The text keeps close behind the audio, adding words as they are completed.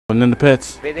Putting in the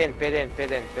pits. Pit in.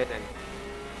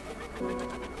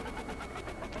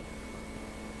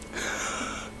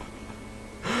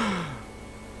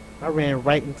 I ran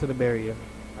right into the barrier.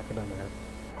 I could have done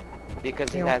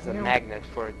Because he has a magnet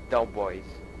for doughboys.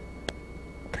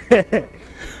 that.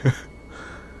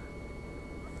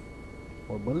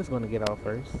 Well, Bullet's gonna get off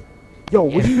first. Yo,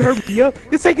 will you hurry up?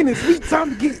 It's taking his sweet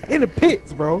time to get in the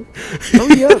pits, bro.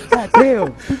 Hurry up,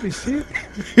 goddamn, stupid shit.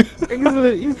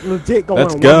 He's legit going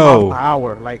Let's 1 go. mile per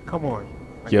hour. Like, come on.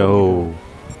 Like, Yo,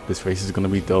 this race is gonna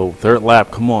be dope. Third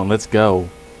lap, come on, let's go.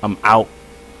 I'm out.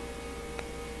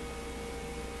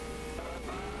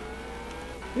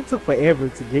 It took forever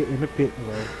to get in the pit,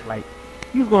 bro. Like,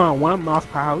 he was going 1 mile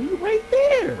per hour. You right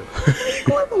there. You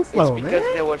going so slow, It's because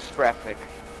man. there was traffic.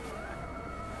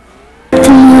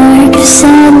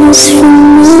 Sadness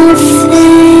from my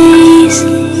face.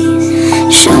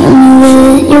 Show me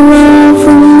that your love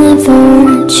will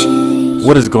never change.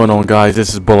 What is going on, guys?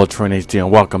 This is Bullet Train HD,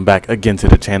 and welcome back again to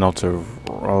the channel to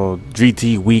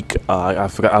GT Week. I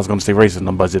forgot I was going to say Racing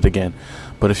on Budget again,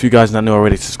 but if you guys not new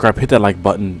already, subscribe, hit that like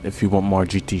button if you want more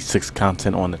GT6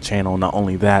 content on the channel. Not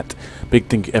only that, big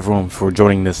thank you everyone for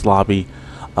joining this lobby.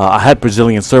 I had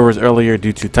Brazilian servers earlier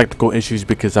due to technical issues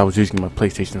because I was using my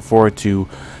PlayStation 4 to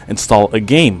install a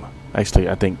game. Actually,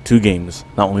 I think 2 games.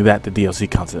 Not only that, the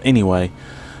DLC content. Anyway,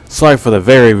 sorry for the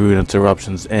very rude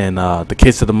interruptions. In the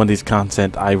case of the Monday's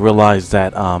content, I realized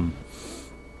that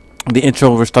the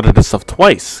intro restarted itself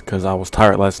twice because I was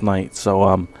tired last night.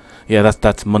 So yeah,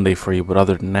 that's Monday for you. But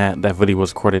other than that, that video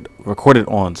was recorded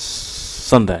on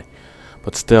Sunday.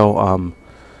 But still,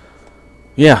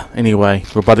 yeah, anyway,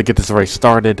 we're about to get this race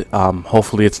started.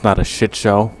 Hopefully it's not a shit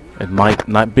show. It might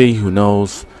not be, who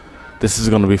knows. This is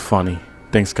going to be funny.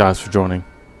 Thanks, guys, for joining.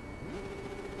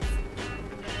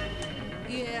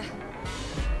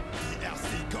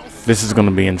 This is going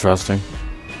to be interesting.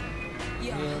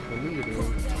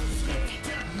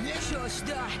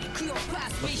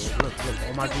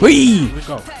 Whee! Here we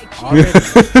go.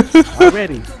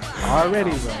 Already, bro.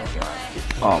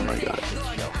 Oh my god.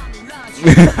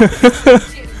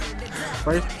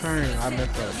 First turn, I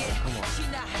messed up, bro. Come on.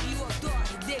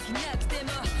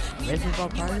 Racing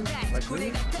off tires? Like,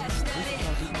 really?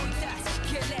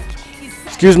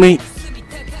 Excuse me.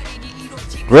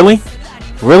 Really?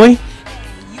 Really?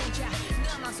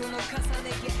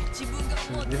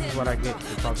 This is what I get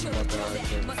for talking about that right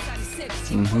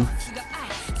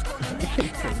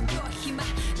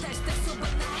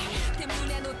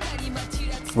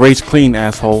there. Race clean,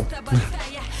 asshole.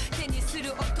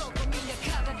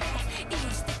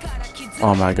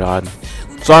 Oh my god.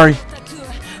 Sorry.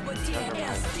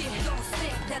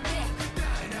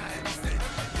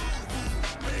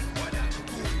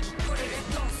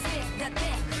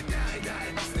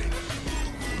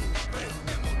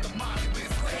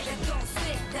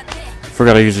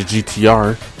 Forgot to use a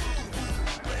GTR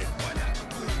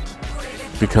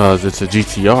because it's a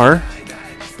GTR.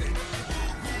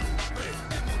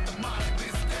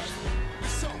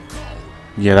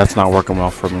 Yeah, that's not working well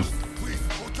for me.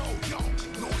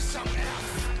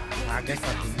 I guess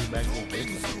I can do back to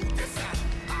business.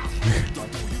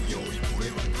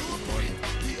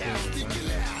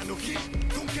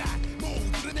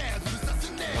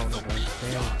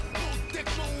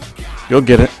 You'll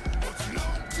get it.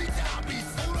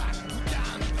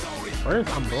 First,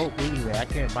 I'm broke anyway. I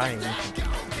can't buy anything.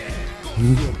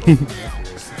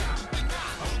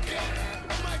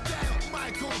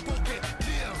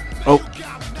 Oh.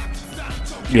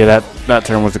 Yeah, that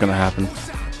turn wasn't gonna happen.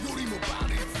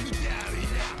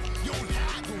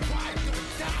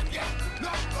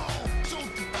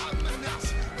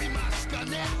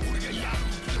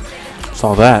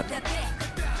 Saw that.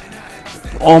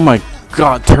 Oh my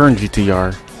god, turn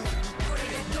GTR.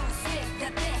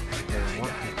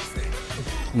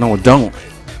 No, don't.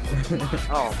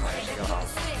 Oh my god.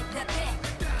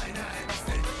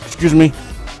 Excuse me.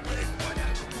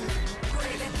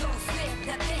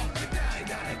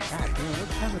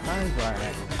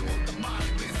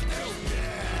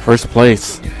 First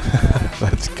place.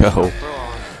 Let's go.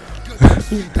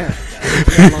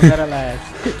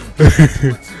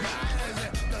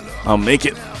 I'll make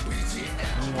it.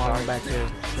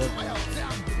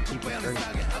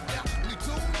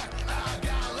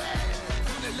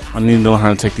 I need to learn how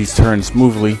to take these turns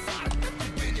smoothly.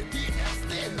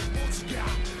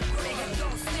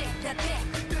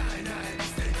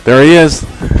 There he is.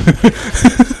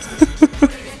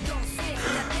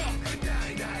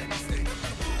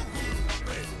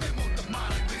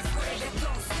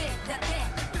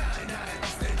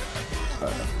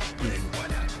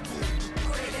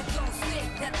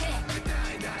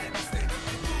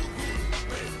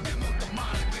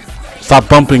 Stop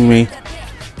bumping me.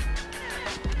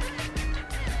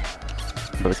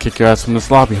 Better kick your ass from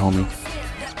this lobby, homie.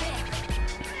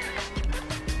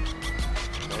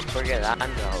 Don't forget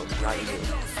I'm the host, not you.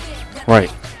 Right.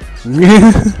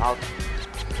 I'll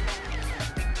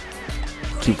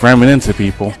Keep ramming into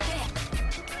people.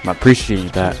 I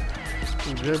appreciate that.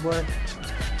 You good, boy?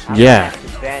 Yeah.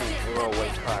 have to ban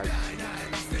rollaway cars.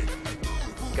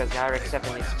 Because the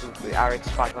RX-7 is too, the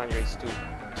RX-500 is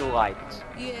too light.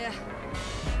 Yeah.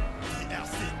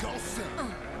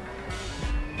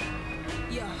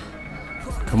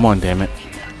 Come on, damn it.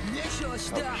 Oh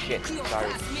shit,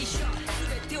 sorry.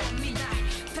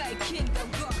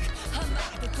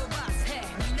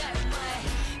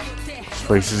 This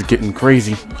race is getting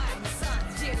crazy.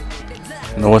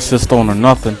 No assist on or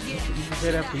nothing. You can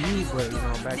say that for you, but you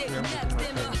know, back here I'm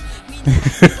looking like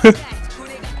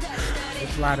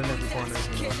just sliding every corner,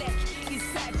 you know.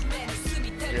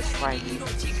 Just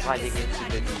sliding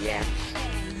into the DM.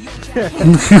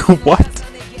 What?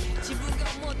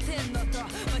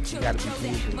 You gotta be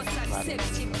smooth with sliding.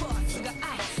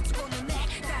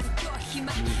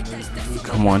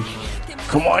 Come on.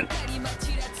 Come on.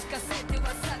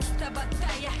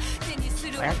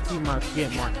 I have to see my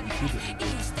skid mark repeatedly.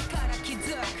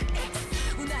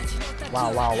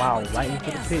 Wow, wow, wow. Right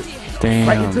into the pit. Damn.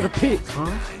 Right into the pit,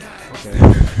 huh? Okay.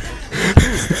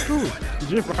 It's true.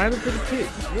 Just right into the pit.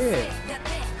 Yeah.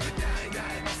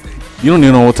 You don't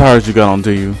even know what tires you got on,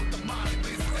 do you? I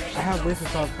have racing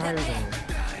soft tires on.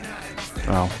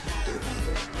 Oh.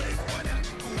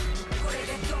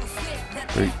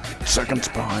 3 seconds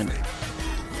behind. Yeah,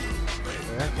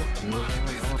 that's good.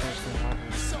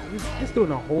 Just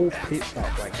doing a whole pit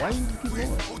stop. Like, why you keep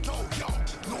going?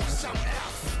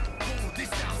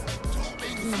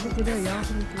 Look at that, y'all.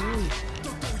 Look at that.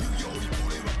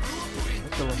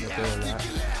 Let's go on the door, right?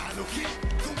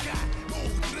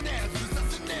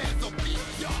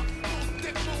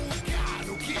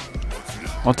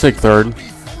 I'll take third.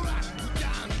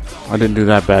 I didn't do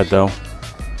that bad though.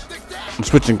 I'm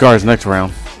switching cars next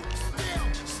round.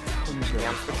 Yeah,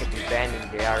 I'm freaking banning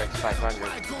the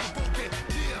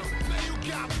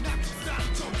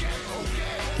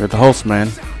RX-500. You're the host, man.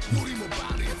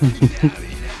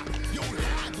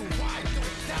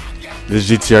 This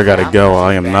GTR gotta go.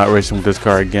 I am not racing with this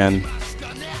car again.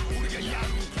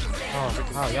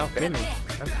 Oh, y'all finished.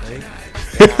 That's great.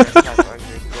 The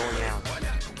RX-500 going out.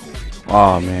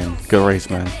 Oh man, good race,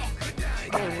 man.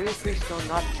 Hey, will please do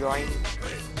not join?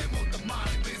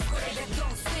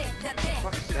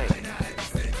 Fuck's sake.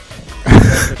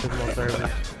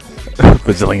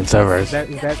 Brazilian servers.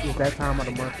 Is that time of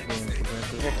the month again for Gran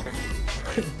Turismo?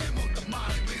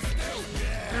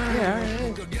 Yeah,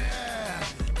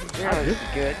 Yeah, it's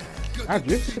good. I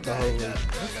drifted the whole race.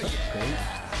 That's great.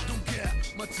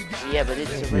 Yeah, but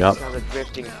it's a race, Yup. not a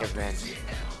drifting event.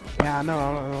 Yeah, I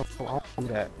know. I don't do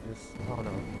that. Just, I don't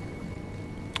know.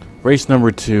 Race number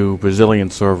 2,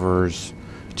 Brazilian servers,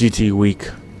 GT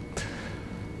week.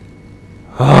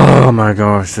 Oh my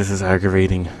gosh, this is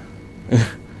aggravating.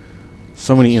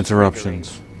 So many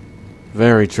interruptions.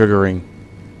 Very triggering.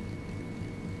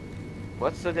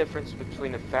 What's the difference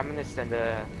between a feminist and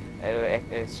a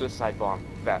suicide bomb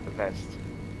vest?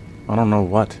 I don't know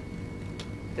what.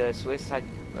 The suicide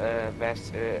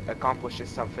vest accomplishes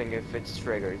something if it's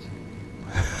triggered.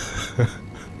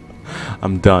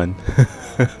 I'm done.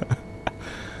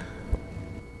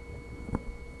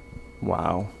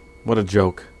 Wow. What a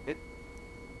joke.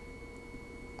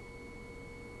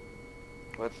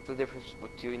 What's the difference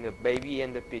between the baby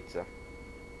and the pizza?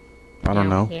 I don't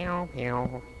know.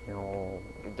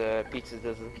 The pizza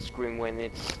doesn't scream when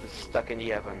it's stuck in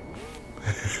the oven.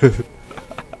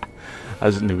 I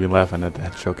didn't even laughing at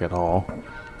that joke at all.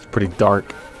 It's pretty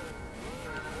dark.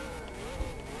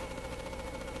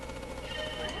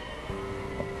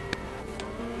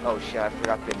 Oh shit, I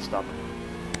forgot pit stop.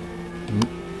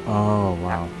 Oh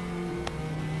wow.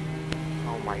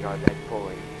 Oh my god, that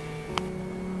pulling.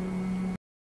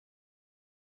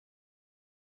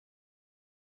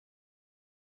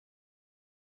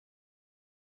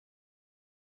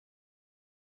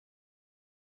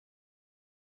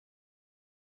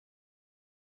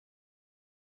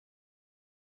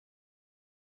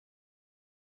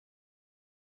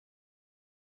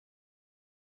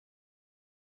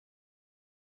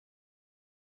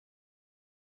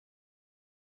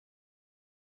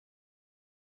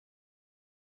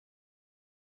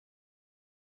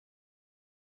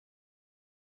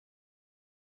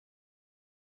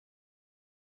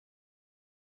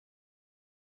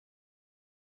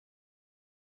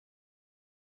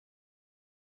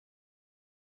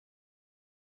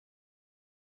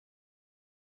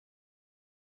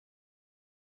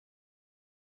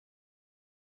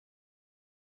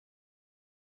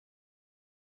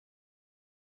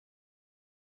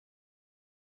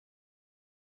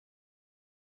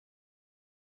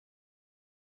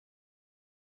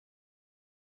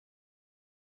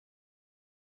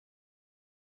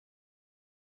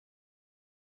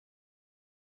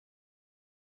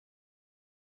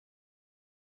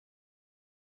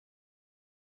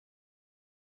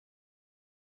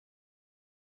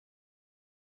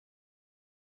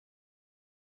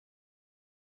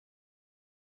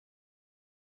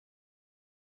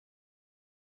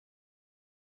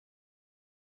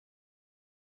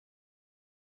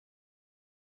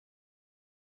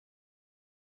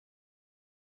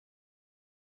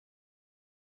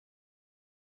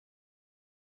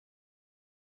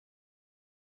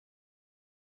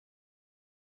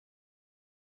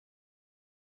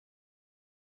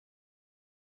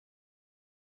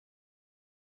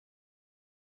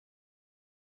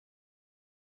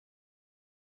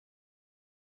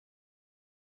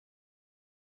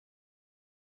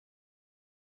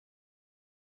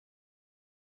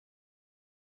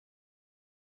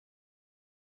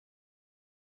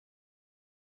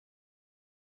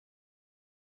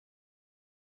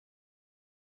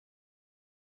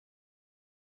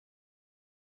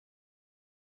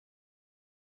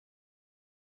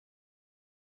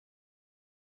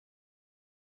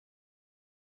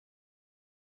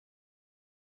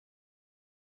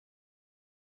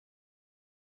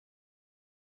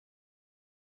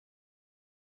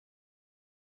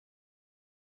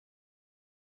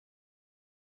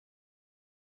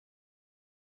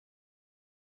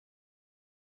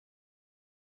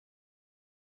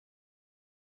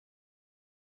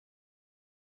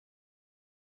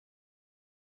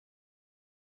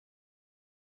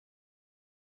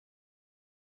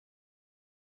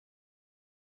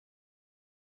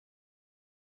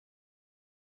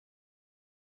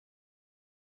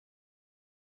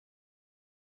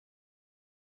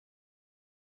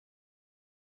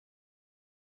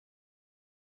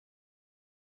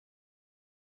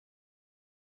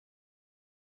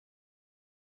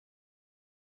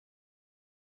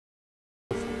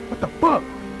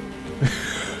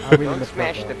 I'm reading Don't the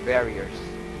smash the barriers.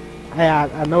 Hey,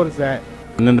 I noticed that.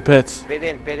 And in the pits. Pit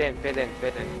in, pit in, pit in,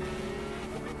 pit in.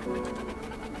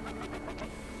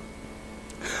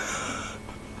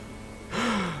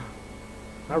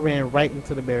 I ran right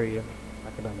into the barrier.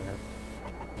 Like a dumbass.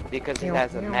 Because it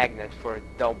has a magnet for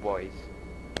doughboys.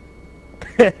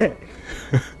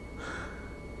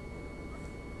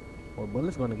 Well,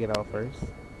 Bullet's gonna get out first.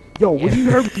 Yo, will you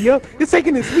hurry up? It's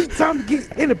taking his sweet time to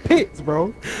get in the pits,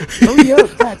 bro. Hurry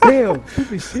up, goddamn,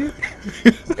 stupid shit.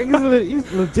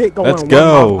 He's legit going Let's 1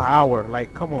 go. mile per hour.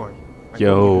 Like, come on. Like,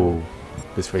 Yo,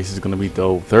 this race is gonna be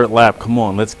dope. Third lap, come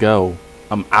on, let's go.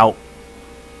 I'm out.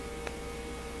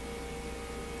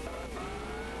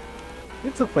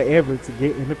 it took forever to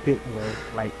get in the pit, bro.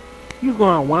 Like, he was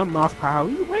going 1 mile per hour.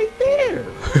 He's right there.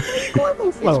 He's going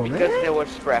so slow, It's because man. there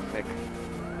was traffic.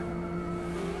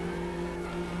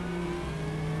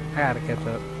 I gotta catch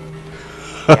up.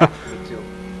 Yeah, me too.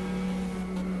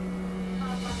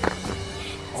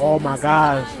 Oh my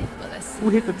gosh. Who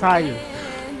hit the tires?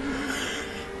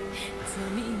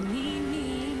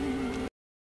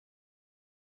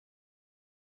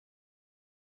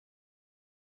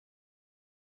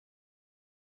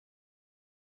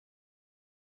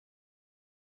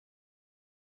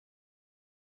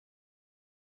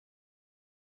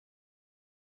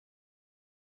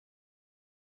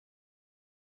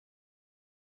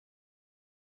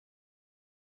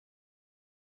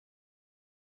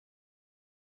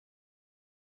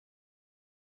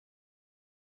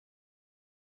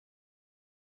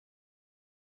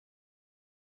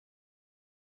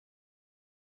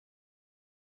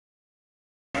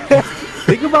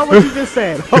 Think about what you just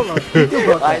said. Hold on. Think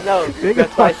about I that. know. Think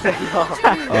That's why I about said no.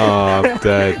 Oh, I'm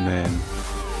dead, man.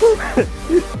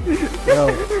 Yo,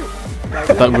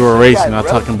 I thought we were racing, not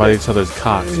talking about each other's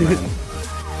cocks, man.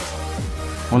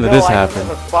 When did this happen?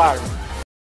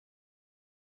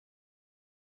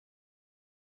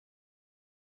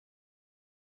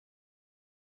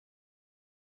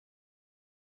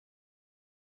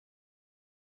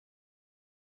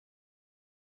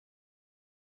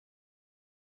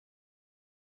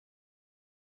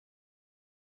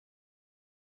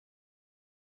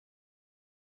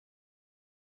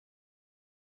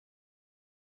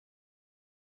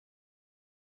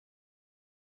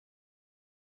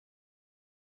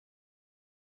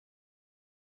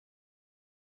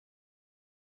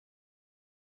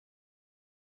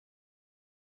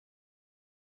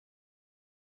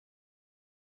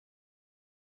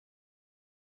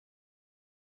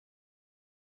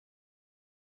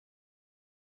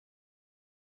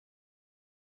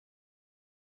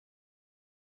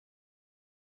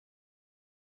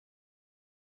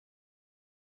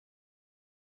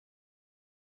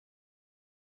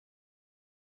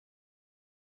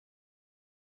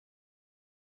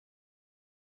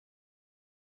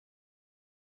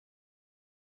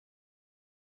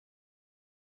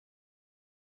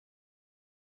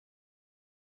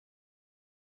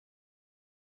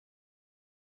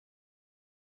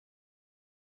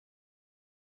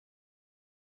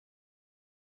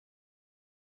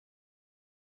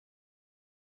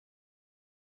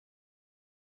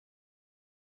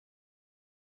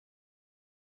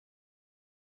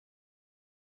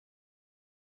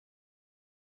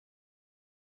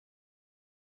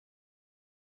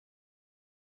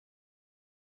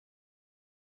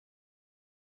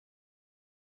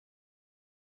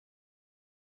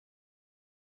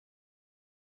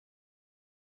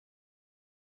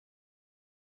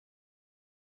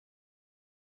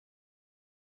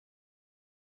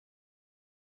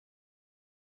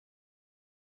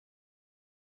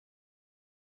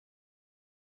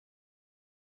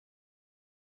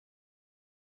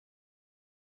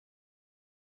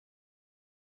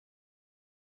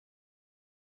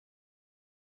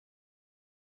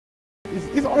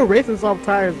 it's on racing soft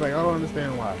tires. Like, I don't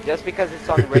understand why. Just because it's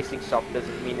on racing soft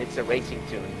doesn't mean it's a racing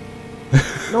tune.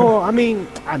 No, I mean,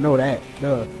 I know that.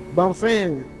 Duh. But I'm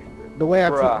saying, the way I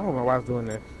took, Bruh. I don't know why I was doing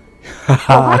that.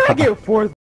 Oh, how did I get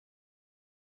fourth?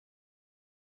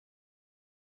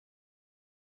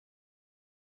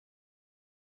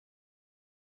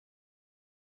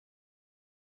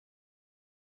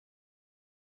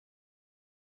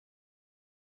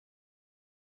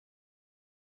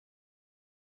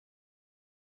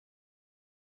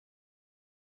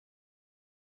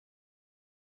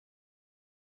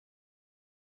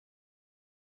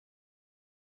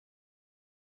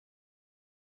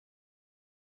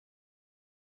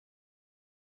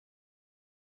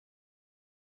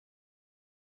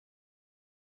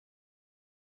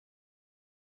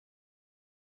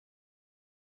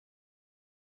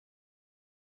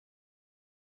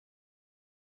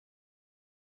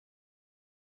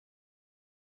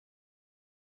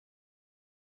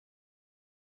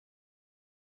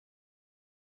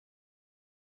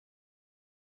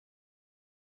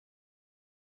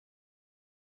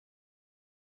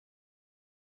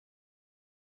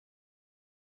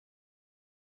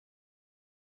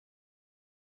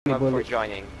 Okay, up for Bullet.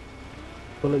 joining.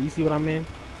 Bullet, you see what I'm in?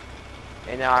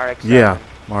 In the RX-7. Yeah,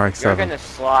 You're RX-7. gonna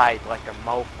slide like a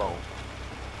mofo.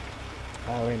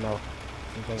 I already know.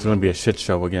 It's gonna be a shit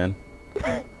show again.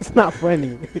 It's not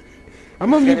funny. I'm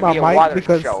gonna It's mute gonna my be a mic water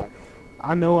because show.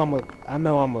 I'm gonna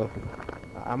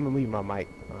mute my mic.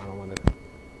 I don't wanna.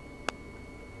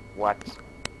 What?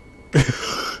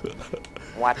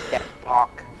 What the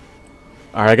fuck?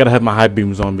 Alright, I gotta have my high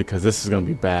beams on because this is gonna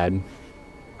be bad.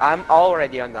 I'm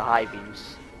already on the high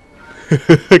beams.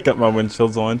 Got my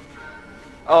windshields on.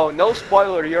 Oh, no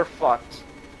spoiler, you're fucked.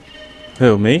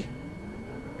 Who, me?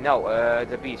 No,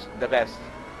 the best.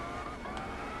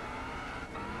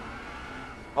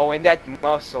 Oh, and that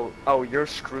muscle. Oh, you're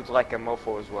screwed like a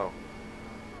mofo as well.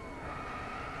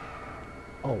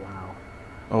 Oh wow.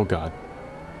 Oh god.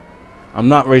 I'm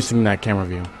not racing that camera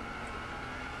view.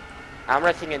 I'm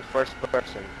racing in first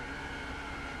person.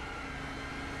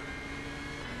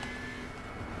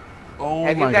 Oh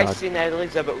Have my you guys god. seen at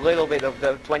least a little bit of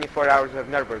the 24 hours of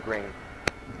Nürburgring?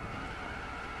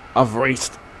 I've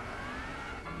raced.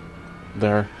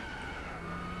 There.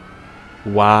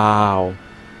 Wow.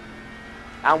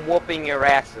 I'm whooping your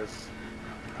asses.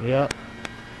 Yep.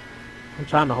 I'm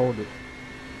trying to hold it.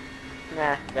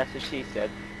 Nah, that's what she said.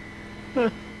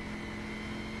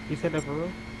 You said that for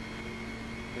real?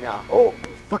 No. Oh,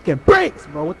 fucking brakes,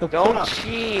 bro. What the Don't fuck?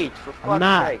 cheat, for I'm fuck's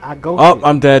not. sake. I go. Oh,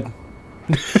 I'm dead.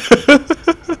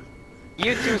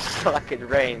 You two suck at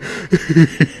rain.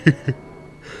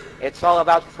 It's all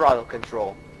about throttle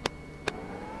control.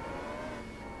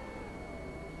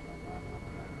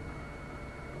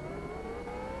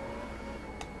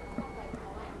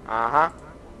 Uh-huh.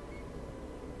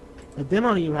 And then I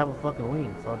don't even have a fucking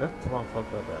wing, so that's what I'm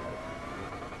fucked up at.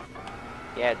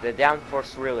 Yeah, the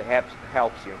downforce really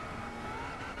helps you.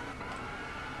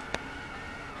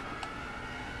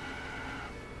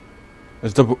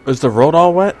 Is the road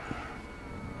all wet?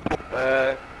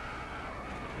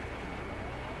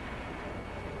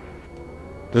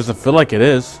 Doesn't feel like it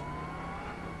is.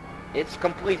 It's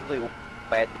completely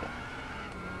wet.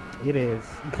 It is.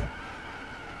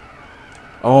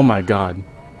 Oh my god.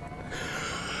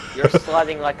 You're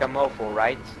sliding like a mofo,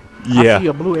 right? I Yeah. see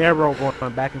a blue arrow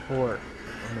going back and forth.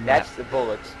 On the map. That's the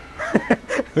bullet.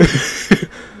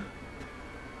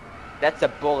 That's a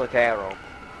bullet arrow.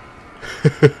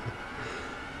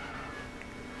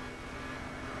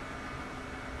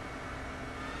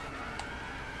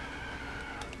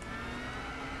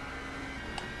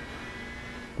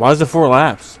 Why is it 4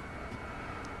 laps?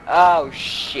 Oh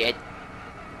shit.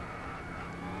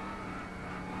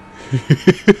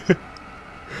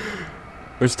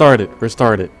 Restart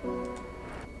it.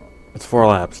 It's 4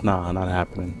 laps. Nah, not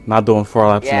happening. Not doing 4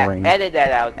 laps in Yeah, the rain. edit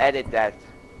that out, edit that.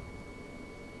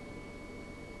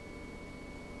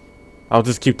 I'll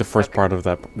just keep the first Okay. part of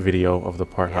that video of the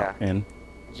part Yeah. in.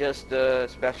 Just the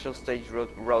special stage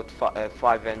road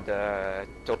 5 and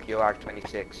Tokyo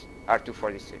R26,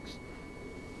 R246.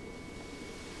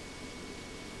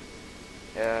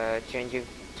 Changing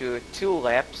to 2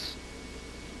 laps.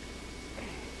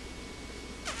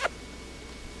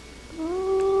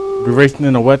 We racing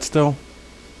in the wet still?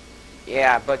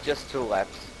 Yeah, but just 2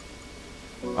 laps.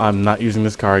 I'm not using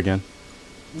this car again.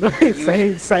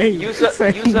 same.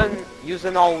 Use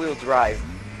an all-wheel drive.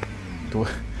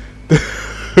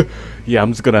 Yeah,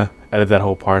 I'm just gonna edit that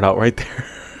whole part out right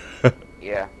there.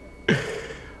 Yeah.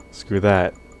 Screw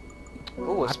that.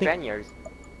 Ooh, a I think- Spaniard.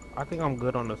 I think I'm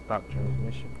good on the stock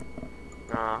transmission.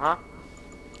 Uh-huh.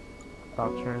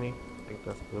 Stock turning. I think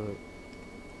that's good.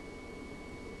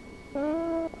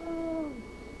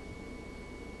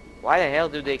 Why the hell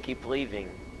do they keep leaving?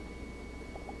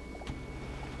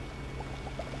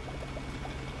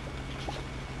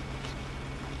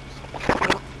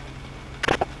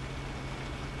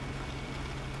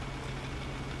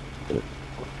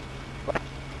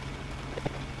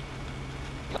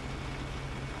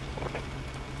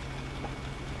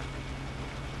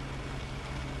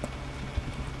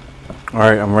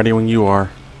 Alright, I'm ready when you are.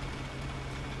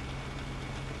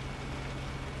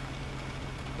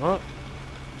 What?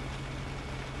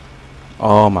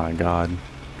 Oh my god.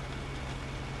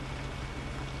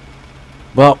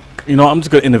 Well, you know, I'm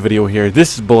just gonna end the video here.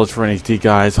 This is Bullets for NHD,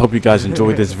 guys. Hope you guys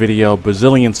enjoyed this video.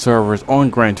 Bazillion servers on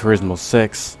Gran Turismo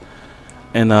 6.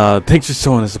 And thanks for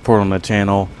showing the support on the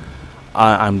channel.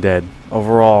 I'm dead.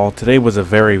 Overall, today was a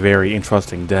very, very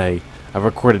interesting day. I've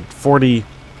recorded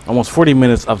almost 40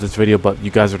 minutes of this video, but you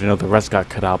guys already know the rest got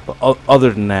cut out. But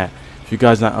other than that, if you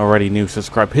guys not already new,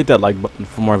 subscribe, hit that like button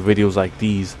for more videos like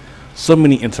these. So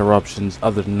many interruptions.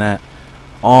 Other than that,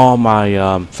 all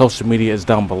my social media is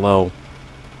down below.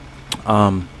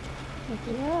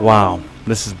 Wow.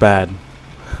 This is bad.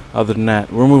 Other than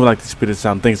that, we're moving like the speed of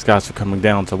sound. Thanks guys for coming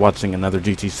down to watching another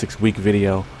GT6 week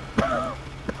video.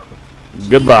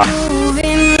 Goodbye.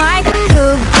 Moving like a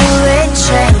bullet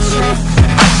train,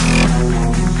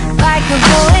 like a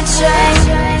bullet train,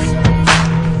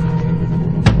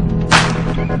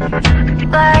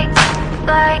 like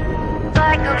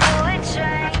a bullet